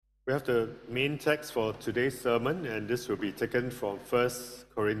We have the main text for today's sermon, and this will be taken from 1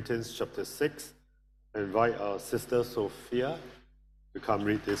 Corinthians chapter 6. I invite our sister Sophia to come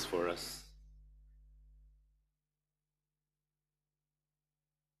read this for us.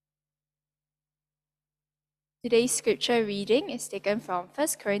 Today's scripture reading is taken from 1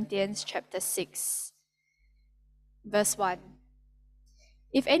 Corinthians chapter 6, verse 1.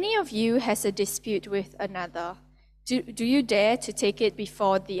 If any of you has a dispute with another, do you dare to take it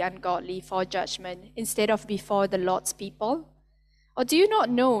before the ungodly for judgment instead of before the Lord's people? Or do you not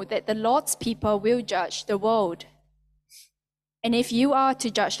know that the Lord's people will judge the world? And if you are to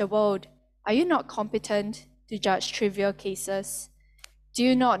judge the world, are you not competent to judge trivial cases? Do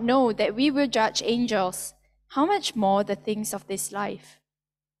you not know that we will judge angels? How much more the things of this life?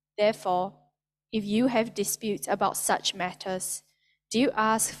 Therefore, if you have disputes about such matters, do you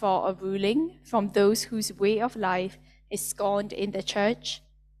ask for a ruling from those whose way of life is scorned in the church?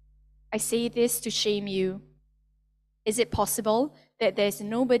 I say this to shame you. Is it possible that there is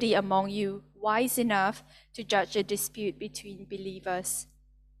nobody among you wise enough to judge a dispute between believers?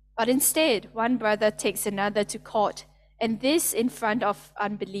 But instead, one brother takes another to court, and this in front of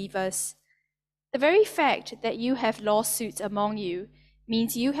unbelievers. The very fact that you have lawsuits among you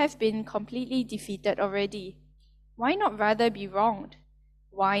means you have been completely defeated already. Why not rather be wronged?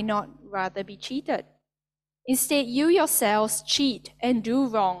 Why not rather be cheated? Instead, you yourselves cheat and do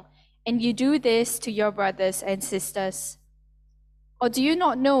wrong, and you do this to your brothers and sisters. Or do you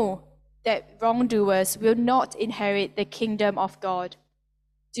not know that wrongdoers will not inherit the kingdom of God?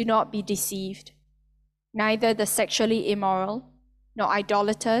 Do not be deceived. Neither the sexually immoral, nor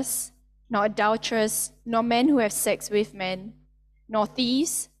idolaters, nor adulterers, nor men who have sex with men, nor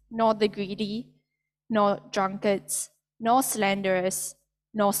thieves, nor the greedy, nor drunkards, nor slanderers,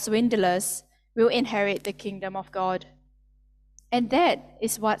 nor swindlers will inherit the kingdom of God. And that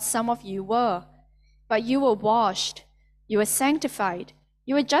is what some of you were. But you were washed, you were sanctified,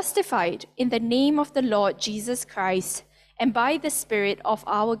 you were justified in the name of the Lord Jesus Christ and by the Spirit of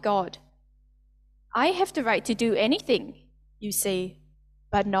our God. I have the right to do anything, you say,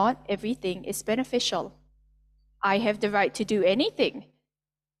 but not everything is beneficial. I have the right to do anything,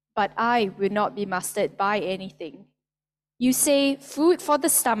 but I will not be mastered by anything. You say, food for the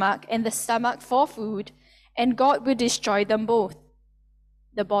stomach and the stomach for food, and God will destroy them both.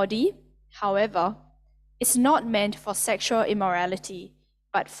 The body, however, is not meant for sexual immorality,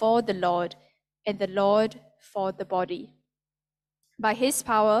 but for the Lord, and the Lord for the body. By his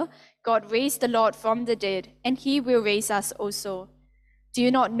power, God raised the Lord from the dead, and he will raise us also. Do you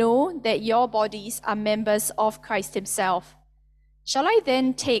not know that your bodies are members of Christ himself? Shall I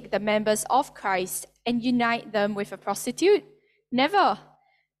then take the members of Christ and unite them with a prostitute? Never.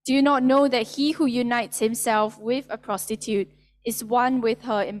 Do you not know that he who unites himself with a prostitute is one with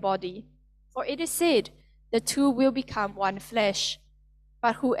her in body? For it is said, the two will become one flesh.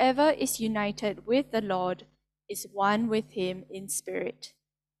 But whoever is united with the Lord is one with him in spirit.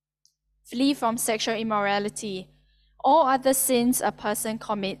 Flee from sexual immorality. All other sins a person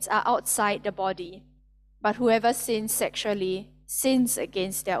commits are outside the body, but whoever sins sexually sins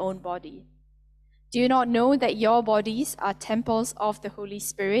against their own body. Do you not know that your bodies are temples of the Holy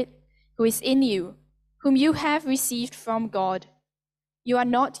Spirit, who is in you, whom you have received from God? You are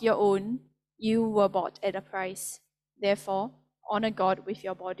not your own, you were bought at a price. Therefore, honor God with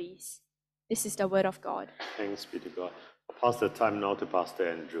your bodies. This is the word of God. Thanks be to God. I'll pass the time now to Pastor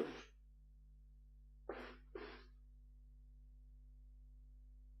Andrew.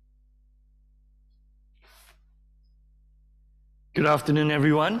 Good afternoon,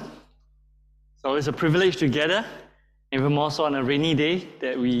 everyone. It's always a privilege to gather, even more so on a rainy day,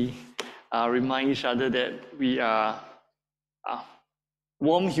 that we remind each other that we are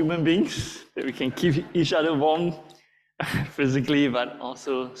warm human beings, that we can keep each other warm physically, but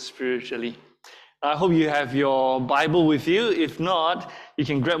also spiritually. I hope you have your Bible with you. If not, you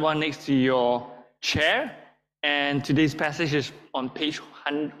can grab one next to your chair. And today's passage is on page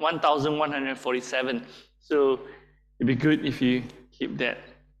 1147. So it'd be good if you keep that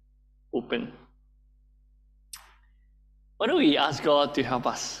open. Why don't we ask God to help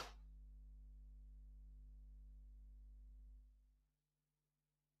us?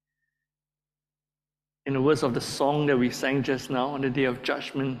 In the words of the song that we sang just now, on the day of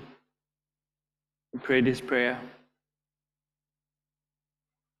judgment, we pray this prayer.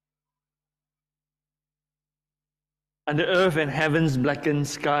 Under earth and heaven's blackened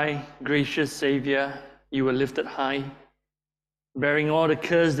sky, gracious Savior, you were lifted high, bearing all the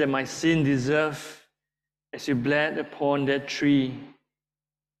curse that my sin deserved, as you bled upon that tree.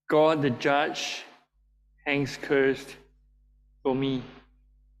 God the judge hangs cursed for me.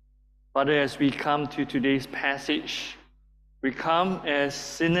 Father, as we come to today's passage, we come as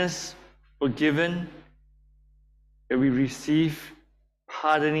sinners forgiven, that we receive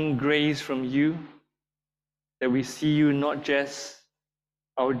pardoning grace from you, that we see you not just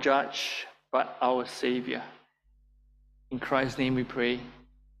our judge, but our Savior. In Christ's name we pray.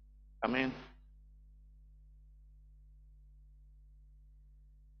 Amen.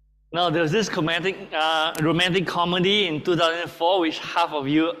 Now, there was this romantic comedy in 2004, which half of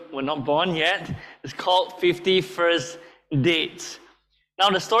you were not born yet. It's called 50 First Dates. Now,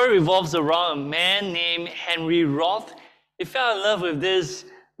 the story revolves around a man named Henry Roth. He fell in love with this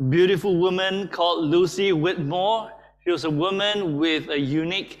beautiful woman called Lucy Whitmore. She was a woman with a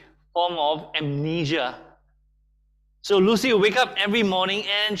unique form of amnesia. So Lucy will wake up every morning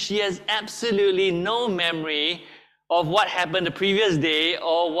and she has absolutely no memory of what happened the previous day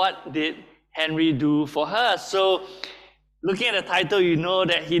or what did Henry do for her. So looking at the title, you know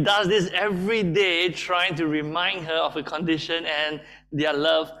that he does this every day, trying to remind her of her condition and their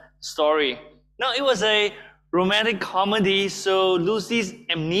love story. Now, it was a romantic comedy, so Lucy's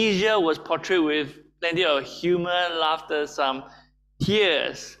amnesia was portrayed with plenty of humor, laughter, some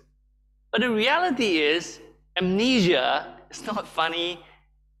tears. But the reality is, amnesia is not funny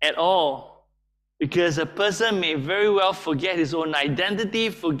at all. Because a person may very well forget his own identity,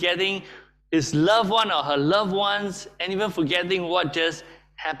 forgetting his loved one or her loved ones, and even forgetting what just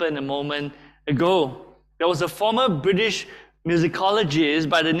happened a moment ago. There was a former British musicologist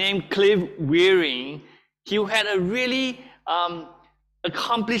by the name Clive Wearing. He had a really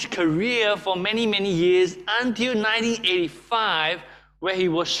accomplished career for many, many years until 1985, where he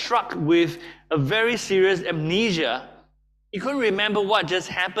was struck with a very serious amnesia. He couldn't remember what just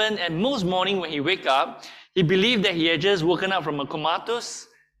happened, and most morning when he wake up, he believed that he had just woken up from a comatose,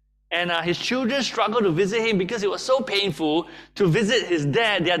 and his children struggled to visit him because it was so painful to visit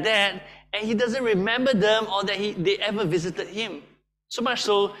their dad, and he doesn't remember them or that they ever visited him. So much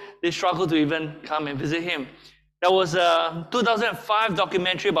so, they struggled to even come and visit him. There was a 2005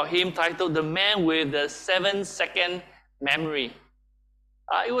 documentary about him titled The Man with the 7-Second Memory.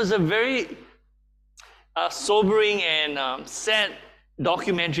 It was a very sobering and sad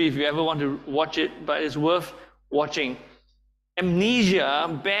documentary if you ever want to watch it, but it's worth watching.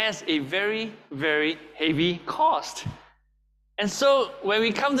 Amnesia bears a very, very heavy cost. And so when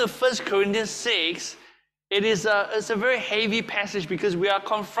we come to 1 Corinthians 6, it's a very heavy passage because we are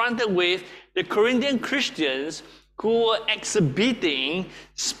confronted with the Corinthian Christians who were exhibiting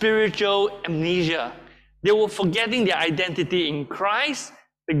spiritual amnesia. They were forgetting their identity in Christ,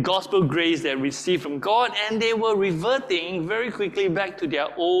 the gospel grace they received from God, and they were reverting very quickly back to their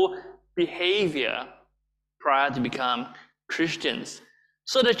old behavior prior to become Christians.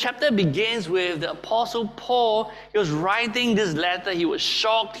 So the chapter begins with the Apostle Paul. He was writing this letter. He was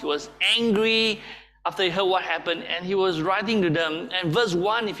shocked. He was angry after he heard what happened, and he was writing to them. And verse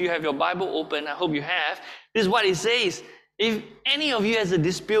 1, if you have your Bible open, I hope you have, this is what it says. If any of you has a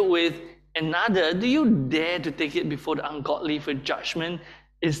dispute with another, do you dare to take it before the ungodly for judgment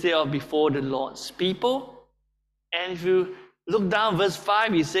instead of before the Lord's people? And if you look down verse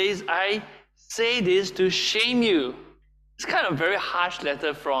 5, he says, I say this to shame you. It's kind of a very harsh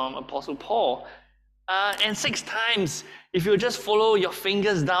letter from Apostle Paul. And 6 times, if you just follow your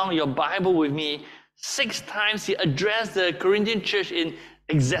fingers down your Bible with me, 6 times he addressed the Corinthian church in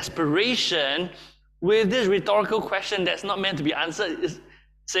exasperation with this rhetorical question that's not meant to be answered. It's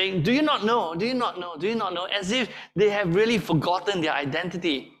saying, do you not know? Do you not know? Do you not know? As if they have really forgotten their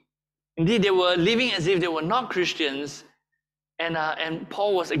identity. Indeed, they were living as if they were not Christians, and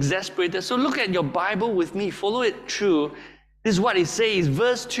Paul was exasperated. So look at your Bible with me, follow it through. This is what it says.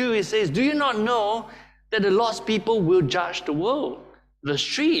 Verse 2, it says, do you not know that the Lord's people will judge the world? Verse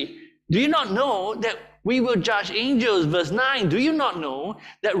 3, do you not know that we will judge angels? Verse 9, do you not know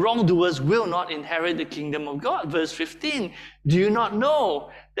that wrongdoers will not inherit the kingdom of God? Verse 15, do you not know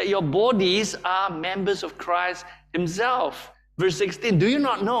that your bodies are members of Christ himself? Verse 16, do you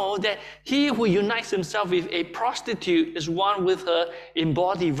not know that he who unites himself with a prostitute is one with her in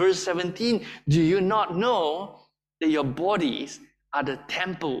body? Verse 17, do you not know that your bodies are the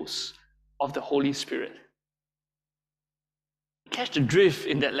temples of the Holy Spirit? Catch the drift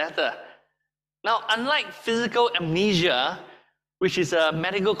in that letter. Now, unlike physical amnesia, which is a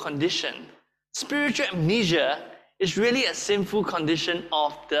medical condition, spiritual amnesia is really a sinful condition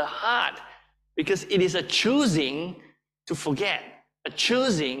of the heart because it is a choosing to forget, a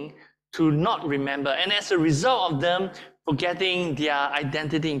choosing to not remember. And as a result of them forgetting their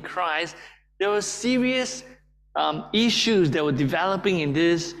identity in Christ, there were serious issues that were developing in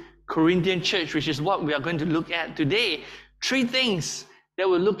this Corinthian church, which is what we are going to look at today. 3 things that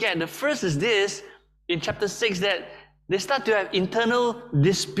we'll look at. The first is this, in chapter 6, that they start to have internal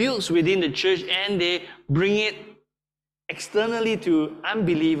disputes within the church and they bring it externally to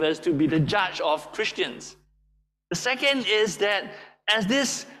unbelievers to be the judge of Christians. The second is that as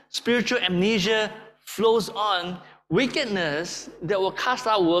this spiritual amnesia flows on, wickedness that were cast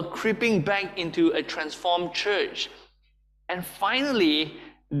out were creeping back into a transformed church. And finally,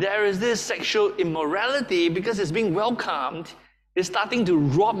 there is this sexual immorality, because it's being welcomed, is starting to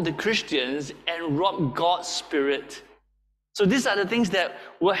rob the Christians and rob God's Spirit. So these are the things that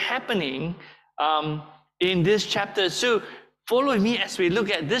were happening in this chapter. So follow me as we look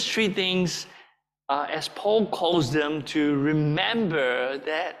at these three things as Paul calls them to remember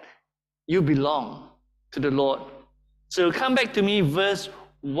that you belong to the Lord. So come back to me, verse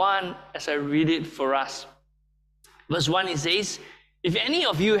 1, as I read it for us. Verse 1, it says, "If any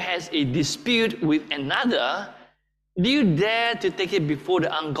of you has a dispute with another, do you dare to take it before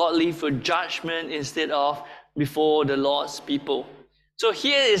the ungodly for judgment instead of before the Lord's people?" So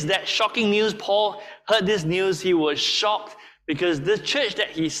here is that shocking news. Paul heard this news. He was shocked because the church that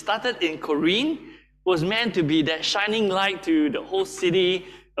he started in Corinth was meant to be that shining light to the whole city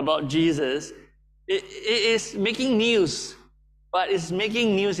about Jesus. It is making news, but it's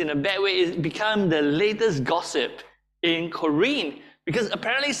making news in a bad way. It's become the latest gossip in Corinth, because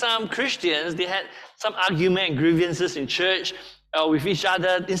apparently some Christians, they had some argument and grievances in church with each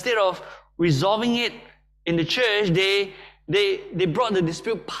other. Instead of resolving it in the church, they brought the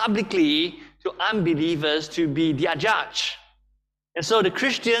dispute publicly to unbelievers to be their judge. And so the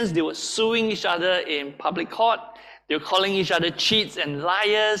Christians, they were suing each other in public court. They were calling each other cheats and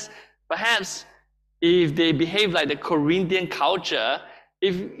liars. Perhaps if they behave like the Corinthian culture,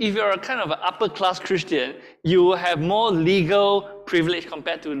 if you're a kind of an upper class Christian, you will have more legal privilege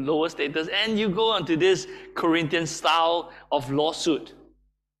compared to lower status, and you go on to this Corinthian style of lawsuit.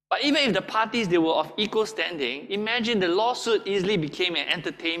 But even if the parties, they were of equal standing, imagine the lawsuit easily became an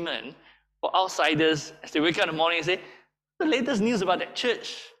entertainment for outsiders as they wake up in the morning and say, "The latest news about that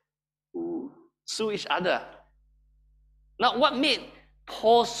church," who sue each other. Now, what made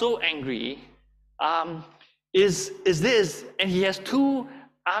Paul so angry is this, and he has two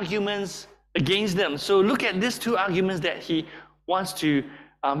arguments against them. So look at these two arguments that he wants to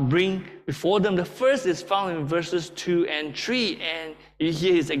bring before them. The first is found in verses 2 and 3, and you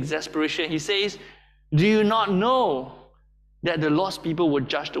hear his exasperation. He says, "Do you not know that the lost people will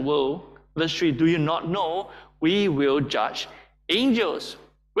judge the world?" Verse 3, "Do you not know we will judge angels?"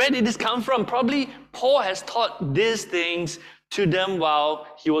 Where did this come from? Probably Paul has taught these things to them while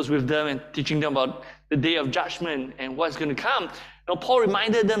he was with them and teaching them about the day of judgment and what's going to come. Now, Paul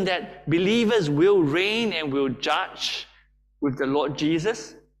reminded them that believers will reign and will judge with the Lord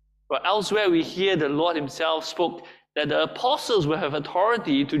Jesus. But elsewhere, we hear the Lord himself spoke that the apostles will have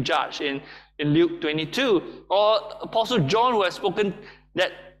authority to judge in Luke 22. Or Apostle John will have spoken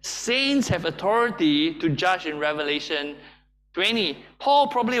that saints have authority to judge in Revelation 20. Paul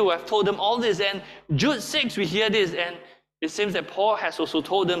probably would have told them all this. And Jude 6, we hear this, and it seems that Paul has also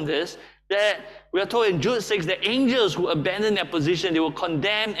told them this, that we are told in Jude 6 that angels who abandon their position, they were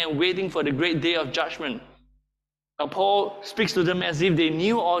condemned and waiting for the great day of judgment. Now Paul speaks to them as if they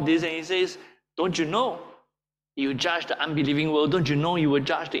knew all this, and he says, "Don't you know you judge the unbelieving world? Don't you know you will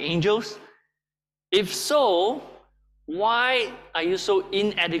judge the angels? If so, why are you so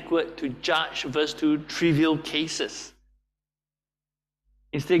inadequate to judge," verse 2, "trivial cases?"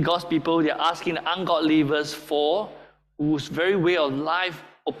 Instead, God's people, they're asking the ungodly, verse 4, whose very way of life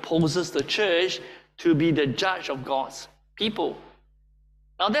opposes the church, to be the judge of God's people.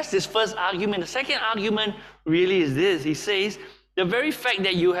 Now that's this first argument. The second argument really is this. He says, the very fact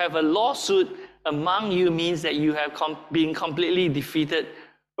that you have a lawsuit among you means that you have been completely defeated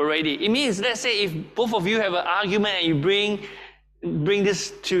already. It means, let's say, if both of you have an argument and you bring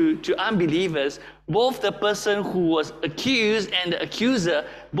this to unbelievers, both the person who was accused and the accuser,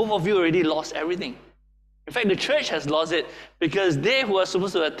 both of you already lost everything. In fact, the church has lost it, because they who are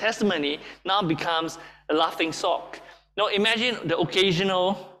supposed to have testimony now becomes a laughing stock. Now imagine the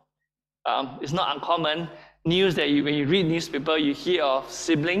occasional, it's not uncommon, news that when you read newspaper, you hear of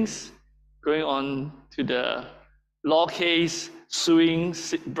siblings going on to the law case, suing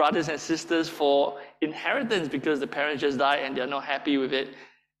brothers and sisters for inheritance because the parents just died and they're not happy with it.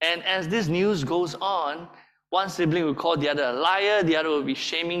 And as this news goes on, one sibling will call the other a liar, the other will be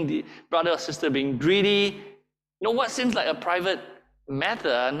shaming the brother or sister being greedy. You know, what seems like a private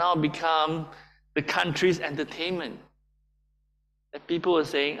matter now become the country's entertainment. That people are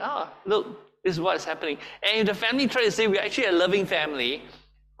saying, look, this is what is happening. And if the family tries to say we're actually a loving family,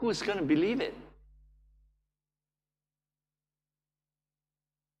 who is going to believe it?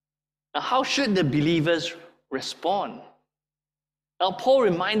 Now, how should the believers respond? Now, Paul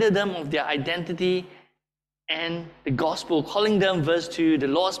reminded them of their identity and the gospel, calling them, verse 2, the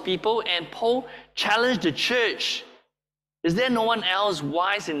lost people, and Paul challenged the church. Is there no one else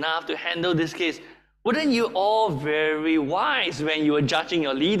wise enough to handle this case? Wouldn't you all very wise when you were judging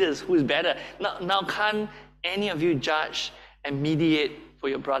your leaders who is better? Now can't any of you judge and mediate for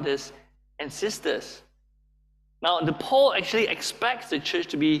your brothers and sisters? Now, the Paul actually expects the church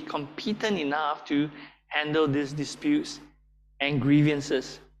to be competent enough to handle these disputes and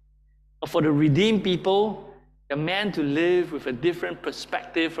grievances. For the redeemed people, they're meant to live with a different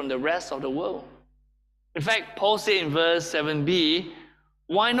perspective from the rest of the world. In fact, Paul said in verse 7b,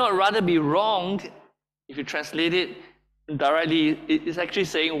 why not rather be wronged? If you translate it directly, it's actually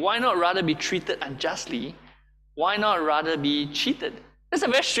saying, why not rather be treated unjustly? Why not rather be cheated? That's a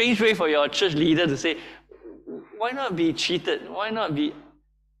very strange way for your church leader to say, why not be cheated? Why not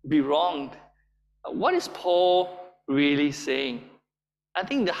be wronged? What is Paul really saying? I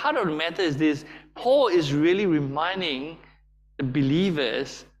think the heart of the matter is this. Paul is really reminding the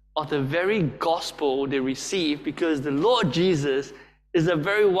believers of the very gospel they received, because the Lord Jesus is the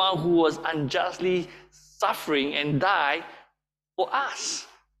very one who was unjustly suffering and died for us.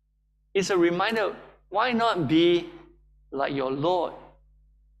 It's a reminder, why not be like your Lord?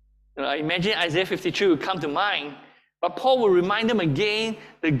 Imagine Isaiah 52 would come to mind, but Paul will remind them again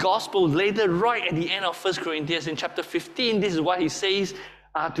the gospel later, right at the end of 1 Corinthians in chapter 15. This is what he says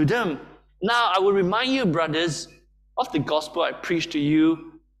to them. Now I will remind you, brothers, of the gospel I preached to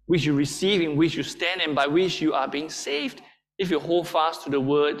you, which you receive, in which you stand, and by which you are being saved, if you hold fast to the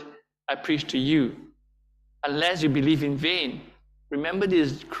word I preached to you, unless you believe in vain. Remember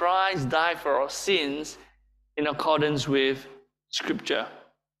this, Christ died for our sins in accordance with Scripture.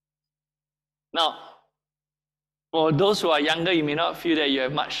 Now, for those who are younger, you may not feel that you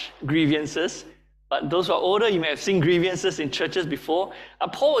have much grievances, but those who are older, you may have seen grievances in churches before.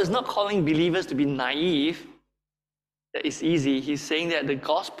 Paul is not calling believers to be naive, that it's easy. He's saying that the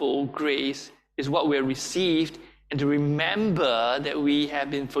gospel grace is what we have received, and to remember that we have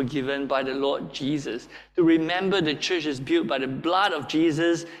been forgiven by the Lord Jesus. To remember the church is built by the blood of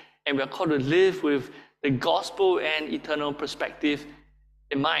Jesus, and we are called to live with the gospel and eternal perspective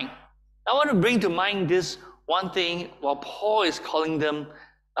in mind. I want to bring to mind this one thing while Paul is calling them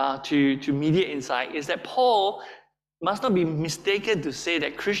to mediate insight, is that Paul must not be mistaken to say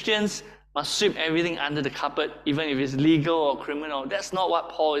that Christians must sweep everything under the carpet, even if it's legal or criminal. That's not what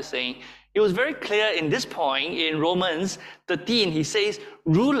Paul is saying. He was very clear in this point in Romans 13. He says,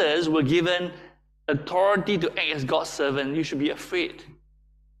 rulers were given authority to act as God's servant. You should be afraid,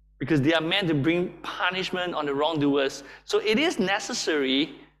 because they are meant to bring punishment on the wrongdoers. So it is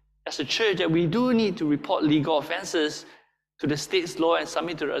necessary as a church that we do need to report legal offenses to the state's law and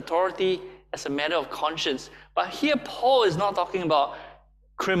submit to the authority as a matter of conscience. But here Paul is not talking about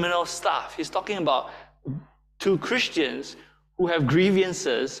criminal stuff. He's talking about two Christians who have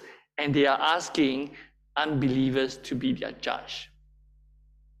grievances, and they are asking unbelievers to be their judge.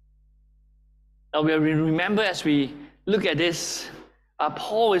 Now we remember, as we look at this,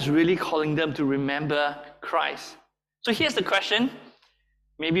 Paul is really calling them to remember Christ. So here's the question.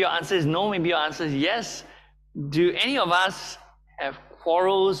 Maybe your answer is no, maybe your answer is yes. Do any of us have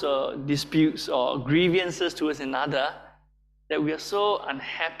quarrels or disputes or grievances towards another that we are so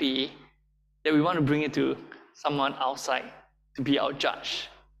unhappy that we want to bring it to someone outside to be our judge?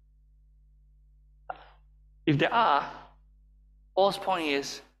 If there are, Paul's point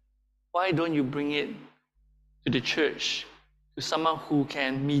is, why don't you bring it to the church, to someone who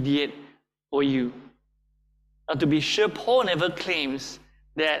can mediate for you? Now, to be sure, Paul never claims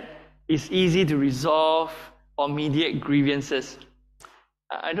that it's easy to resolve or mediate grievances.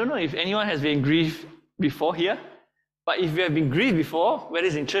 I don't know if anyone has been grieved before here, but if you have been grieved before, whether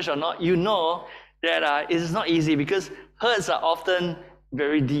it's in church or not, you know that it is not easy, because hurts are often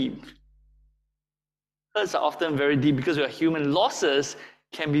very deep. Hurts are often very deep because we are human. Losses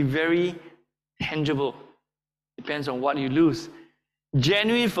can be very tangible. Depends on what you lose.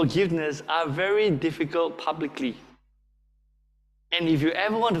 Genuine forgiveness are very difficult publicly. And if you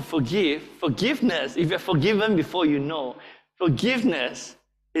ever want to forgiveness, if you're forgiven before you know, forgiveness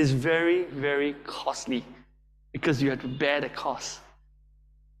is very, very costly, because you have to bear the cost.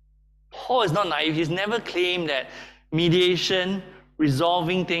 Paul is not naive. He's never claimed that mediation,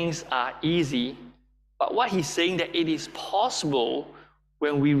 resolving things are easy. But what he's saying, that it is possible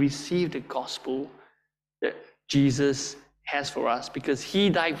when we receive the gospel that Jesus has for us, because he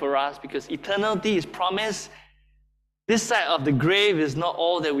died for us, because eternity is promised. This side of the grave is not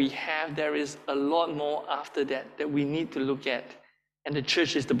all that we have. There is a lot more after that we need to look at and the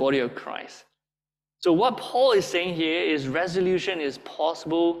church is the body of Christ. So what Paul is saying here is resolution is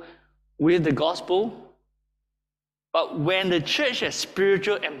possible with the gospel, but when the church has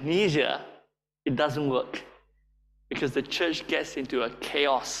spiritual amnesia, it doesn't work because the church gets into a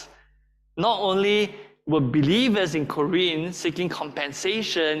chaos. Not only were believers in Corinth seeking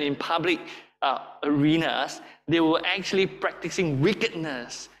compensation in public arenas, they were actually practicing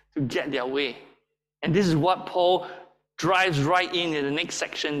wickedness to get their way. And this is what Paul drives right in the next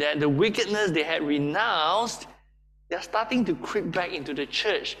section, that the wickedness they had renounced, they're starting to creep back into the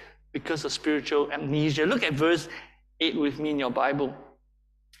church because of spiritual amnesia. Look at verse 8 with me in your Bible.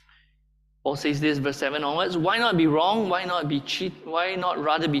 Paul says this, verse 7 onwards, why not be wrong? Why not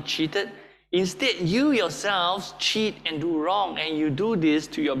rather be cheated? Instead, you yourselves cheat and do wrong, and you do this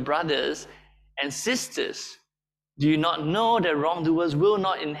to your brothers and sisters. Do you not know that wrongdoers will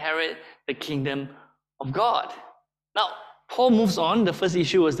not inherit the kingdom of God? Now, Paul moves on. The first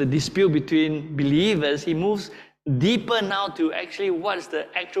issue was the dispute between believers. He moves deeper now to actually what is the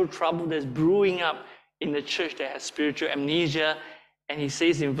actual trouble that's brewing up in the church that has spiritual amnesia. And he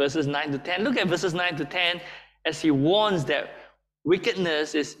says in verses 9 to 10, look at verses 9 to 10 as he warns that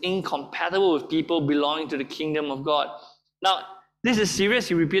wickedness is incompatible with people belonging to the kingdom of God. Now, this is serious.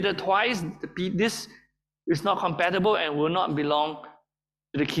 He repeated twice. This is not compatible and will not belong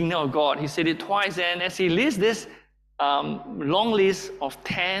to the kingdom of God. He said it twice. And as he lists this long list of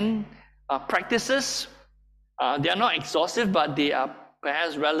 10 practices, they are not exhaustive, but they are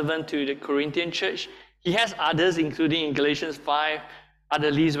perhaps relevant to the Corinthian church. He has others, including in Galatians 5, other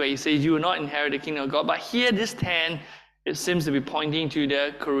lists where he says, you will not inherit the kingdom of God. But here, this 10, it seems to be pointing to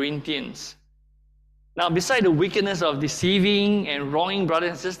the Corinthians. Now, beside the wickedness of deceiving and wronging brothers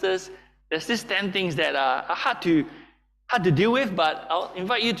and sisters, there's these 10 things that are hard to deal with, but I'll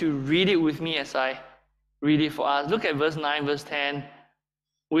invite you to read it with me as I read it for us. Look at verse 9, verse 10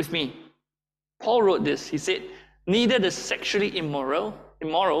 with me. Paul wrote this. He said, neither the sexually immoral,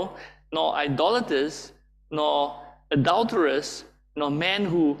 nor idolaters, nor adulterers, nor men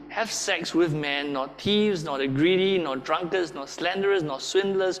who have sex with men, nor thieves, nor the greedy, nor drunkards, nor slanderers, nor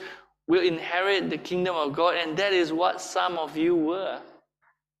swindlers will inherit the kingdom of God. And that is what some of you were.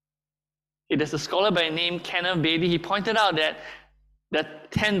 There's a scholar by the name Kenneth Bailey. He pointed out that the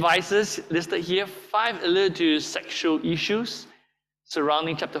 10 vices listed here, 5 allude to sexual issues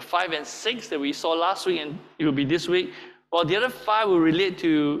surrounding chapter 5 and 6 that we saw last week, and it will be this week. While the other 5 will relate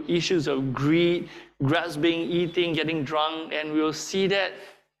to issues of greed, grasping, eating, getting drunk, and we'll see that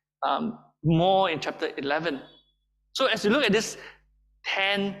more in chapter 11. So as you look at this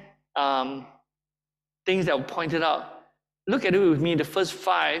 10 things that were pointed out, look at it with me, the first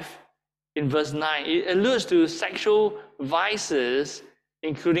 5 in verse 9. It alludes to sexual vices,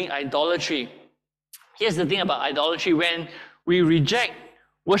 including idolatry. Here's the thing about idolatry. When we reject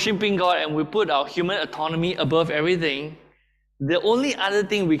worshiping God and we put our human autonomy above everything, the only other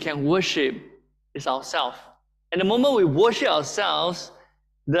thing we can worship is ourselves. And the moment we worship ourselves,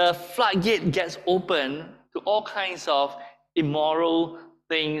 the floodgate gets open to all kinds of immoral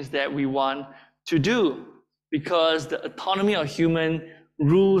things that we want to do, because the autonomy of human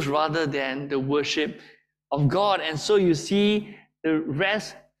rules rather than the worship of God. And so you see the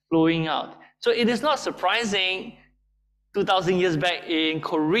rest flowing out. So it is not surprising 2,000 years back in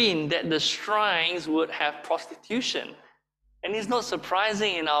Corinth that the shrines would have prostitution. And it's not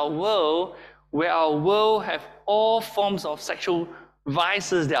surprising in our world, where our world have all forms of sexual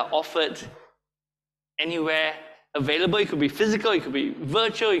vices that are offered anywhere available. It could be physical, it could be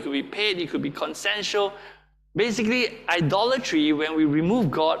virtual, it could be paid, it could be consensual. Basically, idolatry, when we remove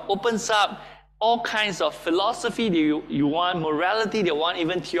God, opens up all kinds of philosophy that you want, morality that you want,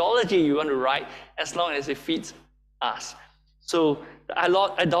 even theology you want to write, as long as it fits us. So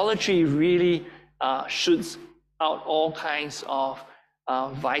idolatry really shoots out all kinds of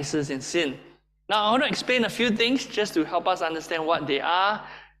vices and sin. Now, I want to explain a few things just to help us understand what they are.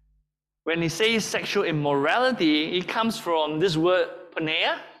 When he says sexual immorality, it comes from this word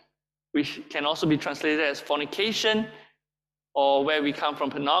porneia, which can also be translated as fornication, or where we come from,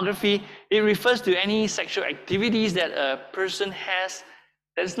 pornography. It refers to any sexual activities that a person has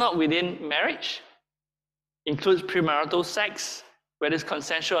that is not within marriage. Includes premarital sex, whether it's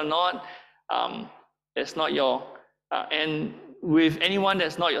consensual or not. That's not your, and with anyone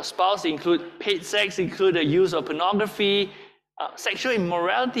that's not your spouse, include paid sex, include the use of pornography. Sexual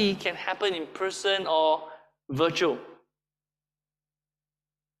immorality can happen in person or virtual.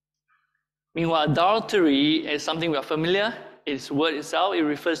 Meanwhile, adultery is something we are familiar. Its word itself, it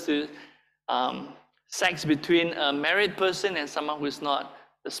refers to sex between a married person and someone who is not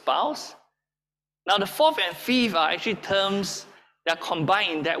the spouse. Now, the fourth and fifth are actually terms They are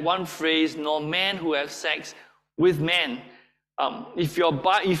combined in that one phrase, nor men who have sex with men. If you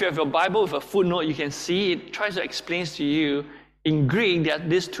have your Bible with a footnote, you can see it tries to explain to you in Greek, there are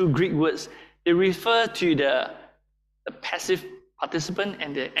these two Greek words. They refer to the passive participant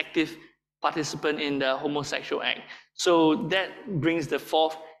and the active participant in the homosexual act. So that brings the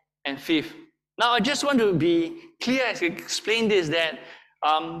fourth and fifth. Now, I just want to be clear as I explain this, that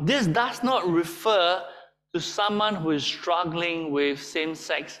this does not refer to someone who is struggling with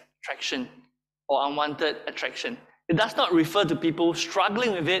same-sex attraction or unwanted attraction. It does not refer to people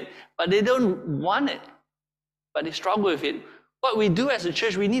struggling with it, but they don't want it, but they struggle with it. What we do as a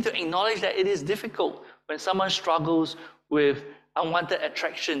church, we need to acknowledge that it is difficult when someone struggles with unwanted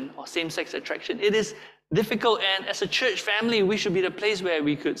attraction or same-sex attraction. It is difficult, and as a church family, we should be the place where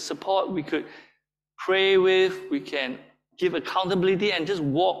we could support, we could pray with, we can give accountability and just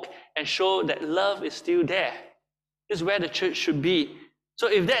walk and show that love is still there. This is where the church should be. So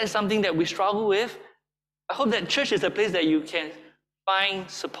if that is something that we struggle with, I hope that church is a place that you can find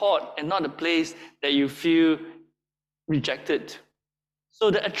support and not a place that you feel rejected.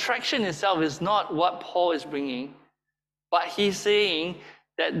 So the attraction itself is not what Paul is bringing, but he's saying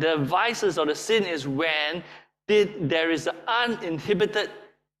that the vices or the sin is when there is an uninhibited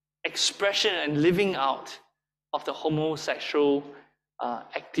expression and living out of the homosexual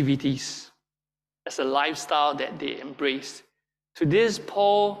activities as a lifestyle that they embrace. To this,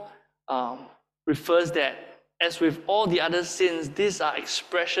 Paul refers that, as with all the other sins, these are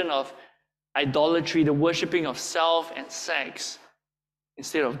expression of idolatry, the worshipping of self and sex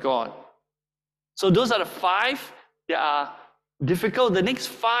instead of God. So those are the five that are difficult. The next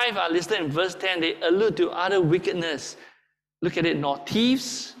five are listed in verse 10. They allude to other wickedness. Look at it, nor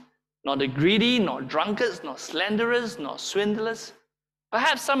thieves, nor the greedy, nor drunkards, nor slanderers, nor swindlers.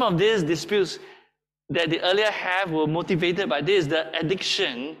 Perhaps some of these disputes that they earlier have were motivated by this, the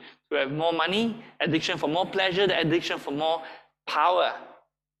addiction to have more money, addiction for more pleasure, the addiction for more power.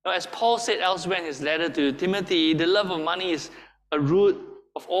 Now, as Paul said elsewhere in his letter to Timothy, the love of money is a root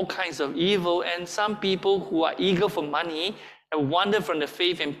of all kinds of evil, and some people who are eager for money have wandered from the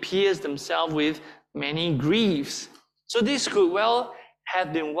faith and pierced themselves with many griefs. So this could well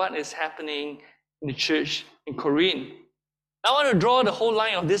have been what is happening in the church in Corinth. I want to draw the whole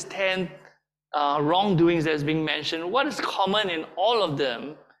line of these 10 wrongdoings that's being mentioned. What is common in all of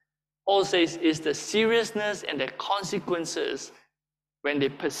them, Paul says, is the seriousness and the consequences when they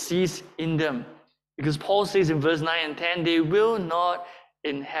persist in them. Because Paul says in verse 9 and 10, they will not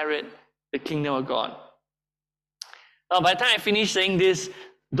inherit the kingdom of God. Now, by the time I finish saying this,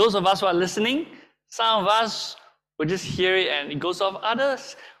 those of us who are listening, some of us will just hear it and it goes off.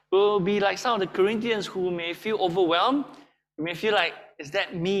 Others will be like some of the Corinthians who may feel overwhelmed. You may feel like, is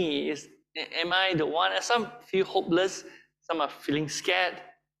that me? Am I the one? Some feel hopeless. Some are feeling scared.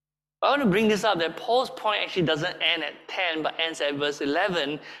 But I want to bring this up, that Paul's point actually doesn't end at 10, but ends at verse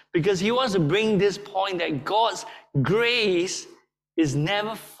 11, because he wants to bring this point that God's grace is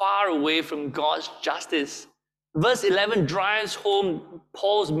never far away from God's justice. Verse 11 drives home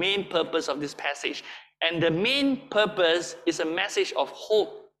Paul's main purpose of this passage. And the main purpose is a message of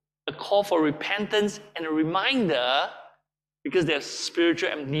hope, a call for repentance, and a reminder, because there's spiritual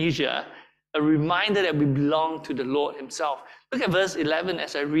amnesia, a reminder that we belong to the Lord himself. Look at verse 11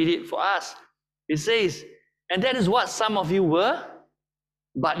 as I read it for us. It says, and that is what some of you were,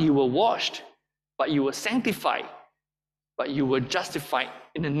 but you were washed, but you were sanctified, but you were justified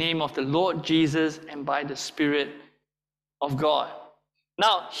in the name of the Lord Jesus and by the Spirit of God.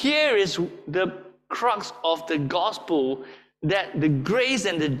 Now, here is the crux of the gospel, that the grace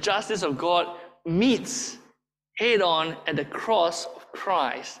and the justice of God meets head on at the cross of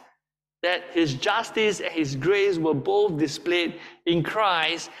Christ. That his justice and his grace were both displayed in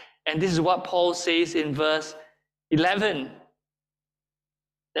Christ. And this is what Paul says in verse 11.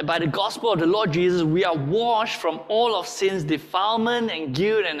 That by the gospel of the Lord Jesus, we are washed from all of sin's defilement and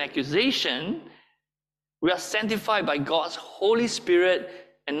guilt and accusation. We are sanctified by God's Holy Spirit,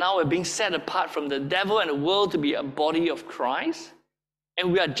 and now we're being set apart from the devil and the world to be a body of Christ.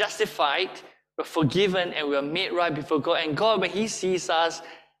 And we are justified, we're forgiven, and we are made right before God. And God, when he sees us,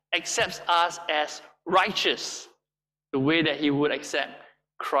 accepts us as righteous, the way that he would accept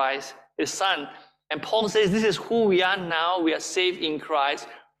Christ, his son. And Paul says this is who we are now. We are saved in Christ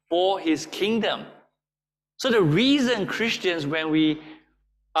for his kingdom. So the reason Christians, when we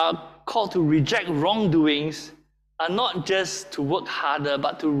are called to reject wrongdoings, are not just to work harder,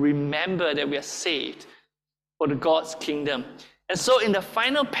 but to remember that we are saved for the God's kingdom. And so in the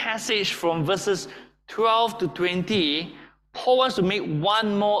final passage from verses 12 to 20, Paul wants to make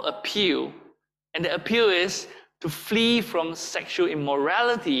one more appeal. And the appeal is, to flee from sexual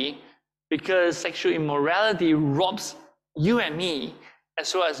immorality, because sexual immorality robs you and me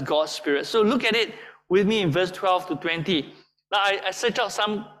as well as God's Spirit. So look at it with me in verse 12 to 20. Now, I searched out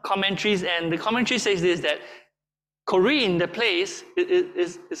some commentaries, and the commentary says this, that Corinth, the place,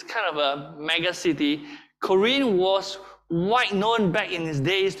 is kind of a mega city. Corinth was wide known back in his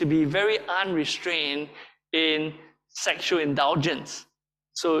days to be very unrestrained in sexual indulgence.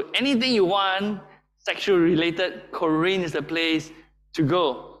 So anything you want, sexual related, Corinth is the place to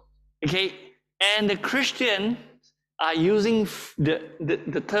go. Okay? And the Christian are using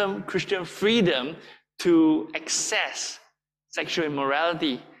the term Christian freedom to access sexual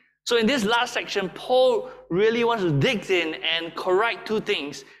immorality. So in this last section, Paul really wants to dig in and correct two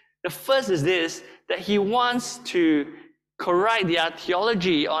things. The first is this, that he wants to correct their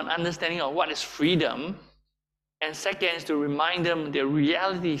theology on understanding of what is freedom. And second is to remind them the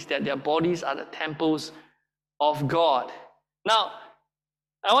realities that their bodies are the temples of God. Now,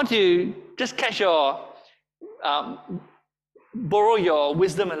 I want to just catch your, borrow your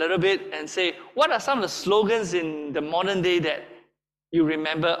wisdom a little bit and say, what are some of the slogans in the modern day that you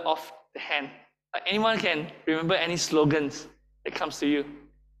remember off the hand? Anyone can remember any slogans that comes to you?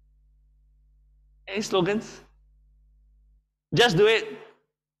 Any slogans? Just do it.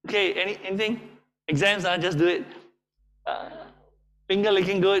 Okay, anything? Exams are just do it. Finger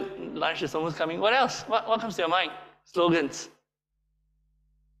licking good. Lunch is almost coming. What else? What comes to your mind? Slogans.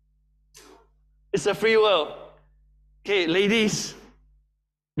 It's a free world. Okay, ladies,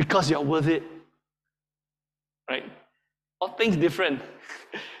 because you're worth it. Right? All things different.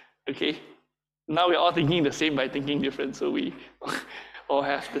 Okay? Now we're all thinking the same by thinking different, so we all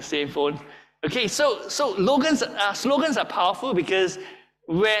have the same phone. Okay, so slogans are powerful because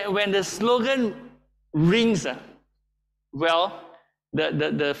when the slogan rings, well,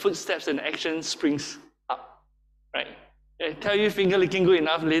 the footsteps and action springs up, right? I tell you, finger licking good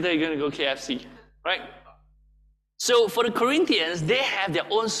enough, later you're going to go KFC, right? So for the Corinthians, they have their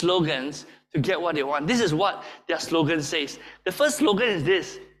own slogans to get what they want. This is what their slogan says. The first slogan is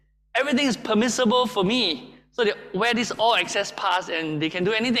this: everything is permissible for me. So they wear this all access pass and they can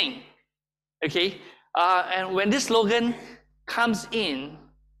do anything. Okay? And when this slogan comes in,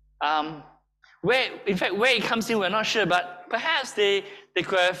 where it comes in, we're not sure, but perhaps they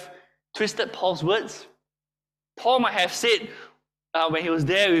could have twisted Paul's words. Paul might have said, when he was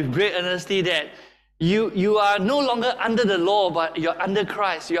there with great earnesty, that you are no longer under the law, but you're under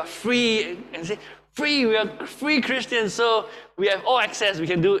Christ. You are free, and say, free, we are free Christians, so we have all access, we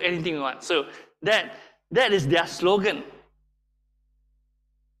can do anything we want. So that is their slogan.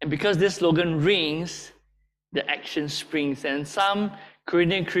 And because this slogan rings, the action springs. And some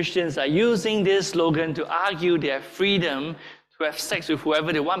Corinthian Christians are using this slogan to argue their freedom to have sex with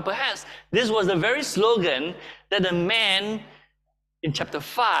whoever they want. Perhaps this was the very slogan that the man in chapter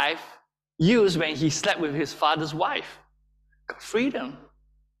 5 used when he slept with his father's wife. Got freedom.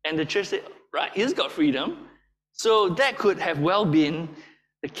 And the church said, right, he's got freedom. So that could have well been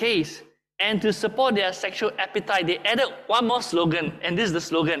the case. And to support their sexual appetite, they added one more slogan. And this is the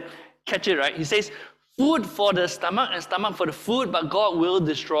slogan. Catch it, right? He says, food for the stomach and stomach for the food, but God will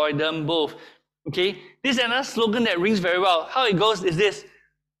destroy them both. Okay? This is another slogan that rings very well. How it goes is this.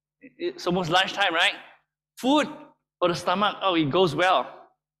 It's almost lunchtime, right? Food for the stomach. Oh, it goes well.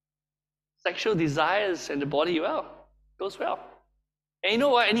 Sexual desires and the body, well, goes well. And you know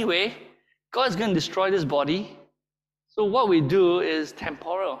what? Anyway, God's going to destroy this body. So what we do is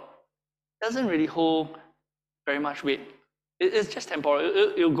temporal. It doesn't really hold very much weight. It's just temporal.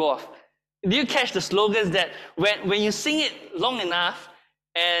 It'll go off. Do you catch the slogans that when you sing it long enough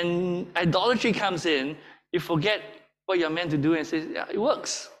and idolatry comes in, you forget what you're meant to do and say, yeah, it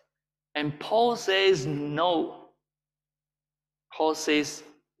works. And Paul says, no. Paul says,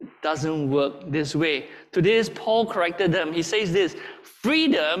 it doesn't work this way. To this, Paul corrected them. He says this: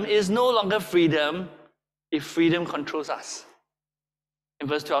 freedom is no longer freedom if freedom controls us. In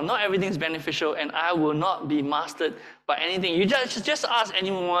verse 12, not everything is beneficial, and I will not be mastered by anything. You just ask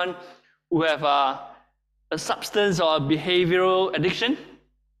anyone who have a substance or a behavioral addiction.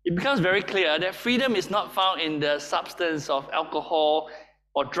 It becomes very clear that freedom is not found in the substance of alcohol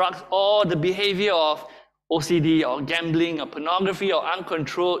or drugs or the behavior of OCD or gambling or pornography or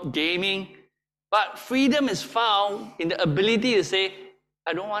uncontrolled gaming. But freedom is found in the ability to say,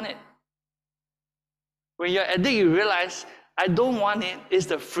 I don't want it. When you're addicted, you realize, I don't want it. It's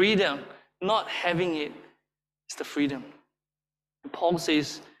the freedom. Not having it is the freedom. Paul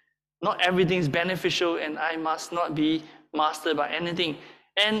says, not everything is beneficial and I must not be mastered by anything.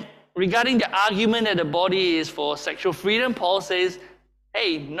 And regarding the argument that the body is for sexual freedom, Paul says,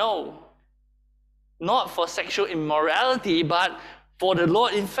 hey, no. not for sexual immorality, but for the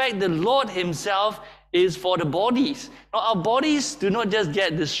Lord. In fact, the Lord himself is for the bodies. Now, our bodies do not just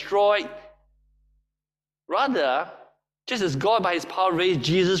get destroyed. Rather, just as God by his power raised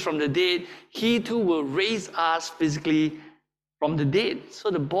Jesus from the dead, he too will raise us physically from the dead. So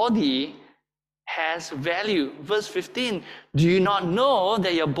the body has value. Verse 15, do you not know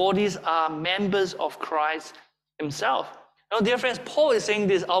that your bodies are members of Christ himself? Now, dear friends, Paul is saying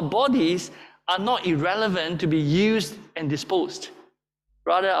this, our bodies are not irrelevant to be used and disposed.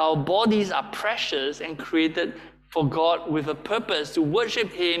 Rather, our bodies are precious and created for God with a purpose to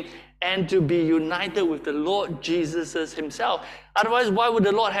worship him and to be united with the Lord Jesus himself. Otherwise, why would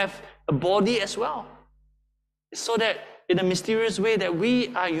the Lord have a body as well? It's so that in a mysterious way that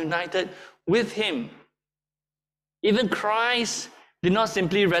we are united with him. Even Christ did not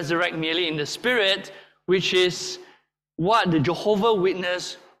simply resurrect merely in the spirit, which is what the Jehovah's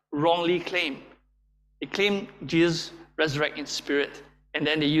Witness wrongly claim. They claim Jesus resurrected in spirit, and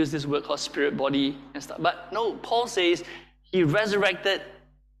then they use this word called spirit, body, and stuff. But no, Paul says he resurrected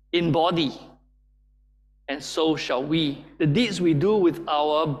in body, and so shall we. The deeds we do with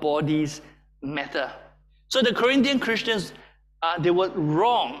our bodies matter. So the Corinthian Christians, they were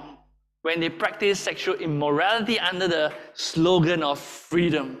wrong when they practiced sexual immorality under the slogan of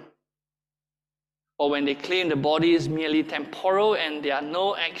freedom, or when they claim the body is merely temporal and there are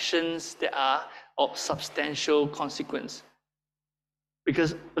no actions that are of substantial consequence.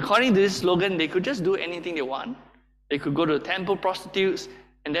 Because according to this slogan, they could just do anything they want. They could go to temple prostitutes,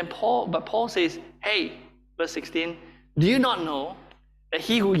 and then Paul says, hey, verse 16, do you not know that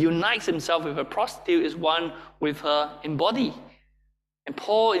he who unites himself with a prostitute is one with her in body? And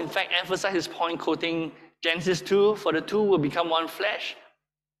Paul, in fact, emphasized his point quoting Genesis 2, for the two will become one flesh.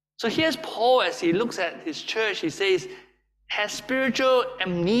 So here's Paul as he looks at his church, he says, has spiritual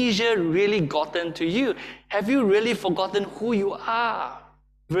amnesia really gotten to you? Have you really forgotten who you are?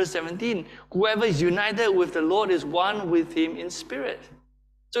 Verse 17, whoever is united with the Lord is one with him in spirit.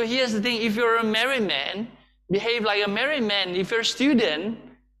 So here's the thing, if you're a married man, behave like a married man. If you're a student,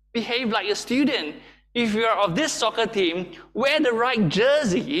 behave like a student. If you're of this soccer team, wear the right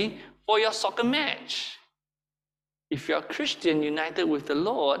jersey for your soccer match. If you're a Christian united with the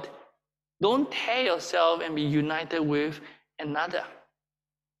Lord, don't tear yourself and be united with another.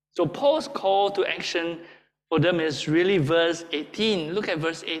 So Paul's call to action for them is really verse 18. Look at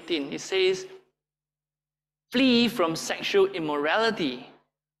verse 18. It says, flee from sexual immorality.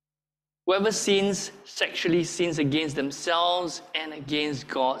 Whoever sins sexually sins against themselves and against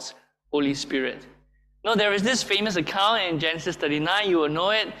God's Holy Spirit. Now, there is this famous account in Genesis 39, you will know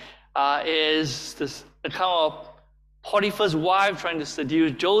it, is this account of Potiphar's wife trying to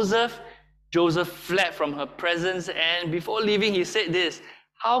seduce Joseph. Joseph fled from her presence, and before leaving, he said this,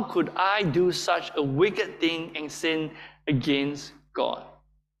 how could I do such a wicked thing and sin against God?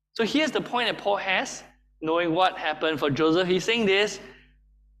 So here's the point that Paul has, knowing what happened for Joseph. He's saying this,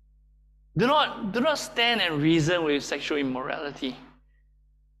 do not stand and reason with sexual immorality.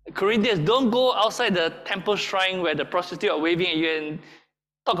 Corinthians, don't go outside the temple shrine where the prostitutes are waving at you and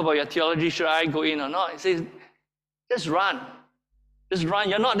talk about your theology, should I go in or not? It says, just run. Just run.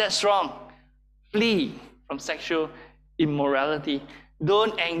 You're not that strong. Flee from sexual immorality.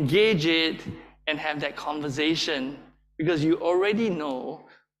 Don't engage it and have that conversation because you already know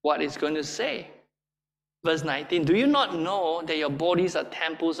what it's going to say. Verse 19, do you not know that your bodies are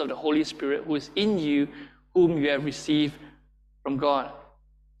temples of the Holy Spirit who is in you, whom you have received from God?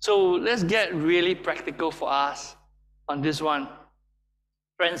 So let's get really practical for us on this one.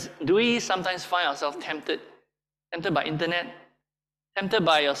 Friends, do we sometimes find ourselves tempted by internet, tempted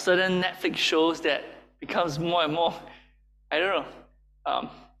by your certain Netflix shows that becomes more and more,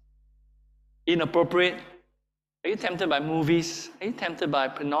 inappropriate? Are you tempted by movies? Are you tempted by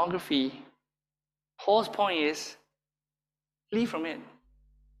pornography? Paul's point is, flee from it.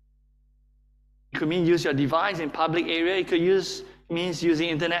 It could mean use your device in public area. It could means using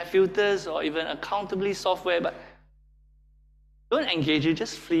internet filters or even accountably software, but don't engage it,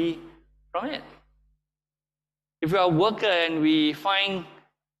 just flee from it. If you're a worker and we find,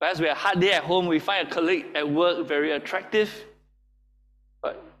 perhaps we have a hard day at home, we find a colleague at work very attractive,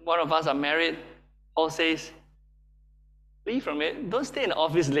 but one of us are married, Paul says, flee from it. Don't stay in the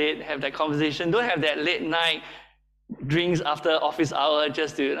office late, have that conversation. Don't have that late night drinks after office hour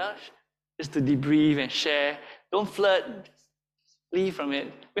just to debrief and share. Don't flirt. Just flee from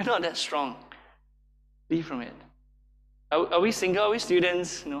it. We're not that strong. Flee from it. Are we single? Are we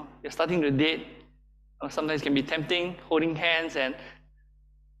students? You're starting to date. Sometimes it can be tempting, holding hands, and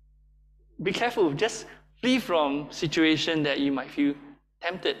be careful. Just flee from situation that you might feel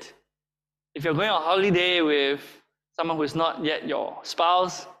tempted. If you're going on holiday with someone who is not yet your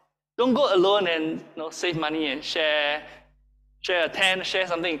spouse, don't go alone and save money and share a tent, share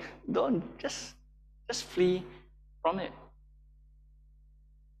something. Don't just flee from it.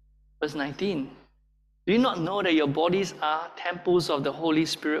 Verse 19. Do you not know that your bodies are temples of the Holy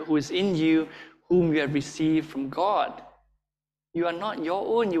Spirit who is in you, whom you have received from God? You are not your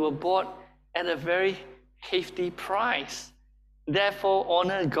own. You were bought at a very hefty price. Therefore,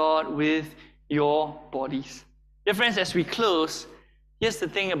 honor God with your bodies. Dear friends, as we close, here's the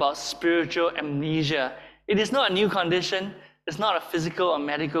thing about spiritual amnesia. It is not a new condition. It's not a physical or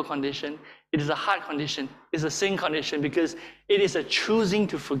medical condition. It is a heart condition. It's a sin condition because it is a choosing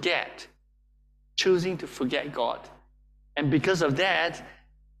to forget God. And because of that,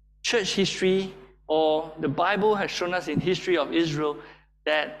 church history or the Bible has shown us in history of Israel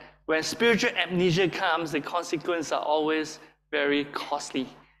that when spiritual amnesia comes, the consequences are always very costly.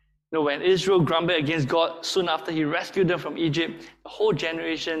 When Israel grumbled against God soon after he rescued them from Egypt, the whole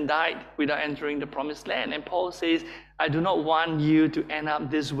generation died without entering the promised land. And Paul says, I do not want you to end up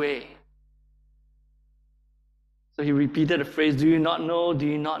this way. So he repeated the phrase, do you not know, do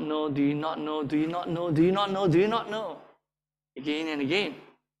you not know, do you not know, do you not know, do you not know, do you not know? Again and again.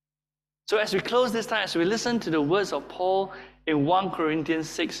 So as we close this time, as we listen to the words of Paul in 1 Corinthians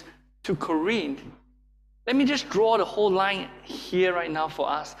 6 to Corinth, let me just draw the whole line here right now for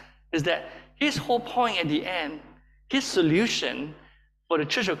us, is that his whole point at the end, his solution for the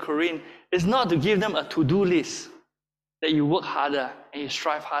church of Corinth is not to give them a to-do list that you work harder and you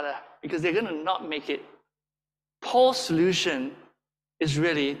strive harder, because they're going to not make it. Paul's solution is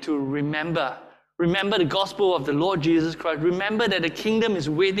really to remember the gospel of the Lord Jesus Christ. Remember that the kingdom is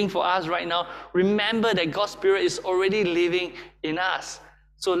waiting for us right now. Remember that God's Spirit is already living in us.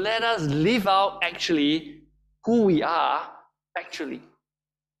 So let us live out actually who we are factually.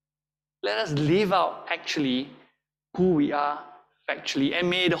 Let us live out actually who we are factually. And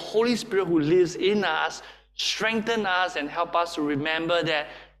may the Holy Spirit who lives in us strengthen us and help us to remember that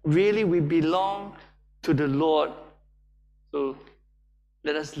really we belong to the Lord. So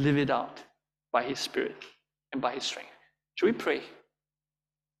let us live it out by His Spirit and by His strength. Shall we pray?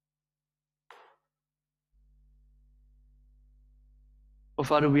 Oh,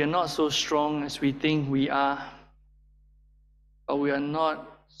 Father, we are not so strong as we think we are, but we are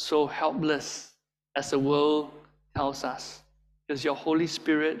not so helpless as the world tells us, because your Holy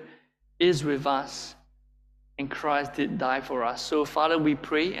Spirit is with us and Christ did die for us. So, Father, we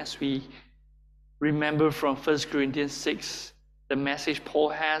pray as we remember from 1 Corinthians 6, the message Paul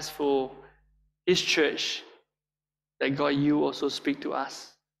has for his church, that God, you also speak to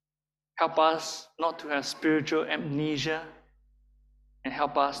us. Help us not to have spiritual amnesia, and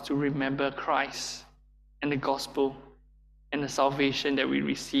help us to remember Christ and the gospel and the salvation that we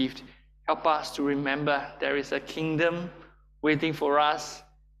received. Help us to remember there is a kingdom waiting for us,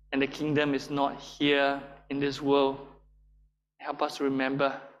 and the kingdom is not here in this world. Help us to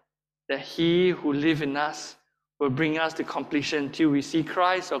remember that He who lives in us will bring us to completion till we see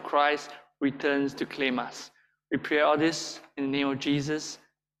Christ or Christ returns to claim us. We pray all this in the name of Jesus.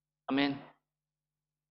 Amen.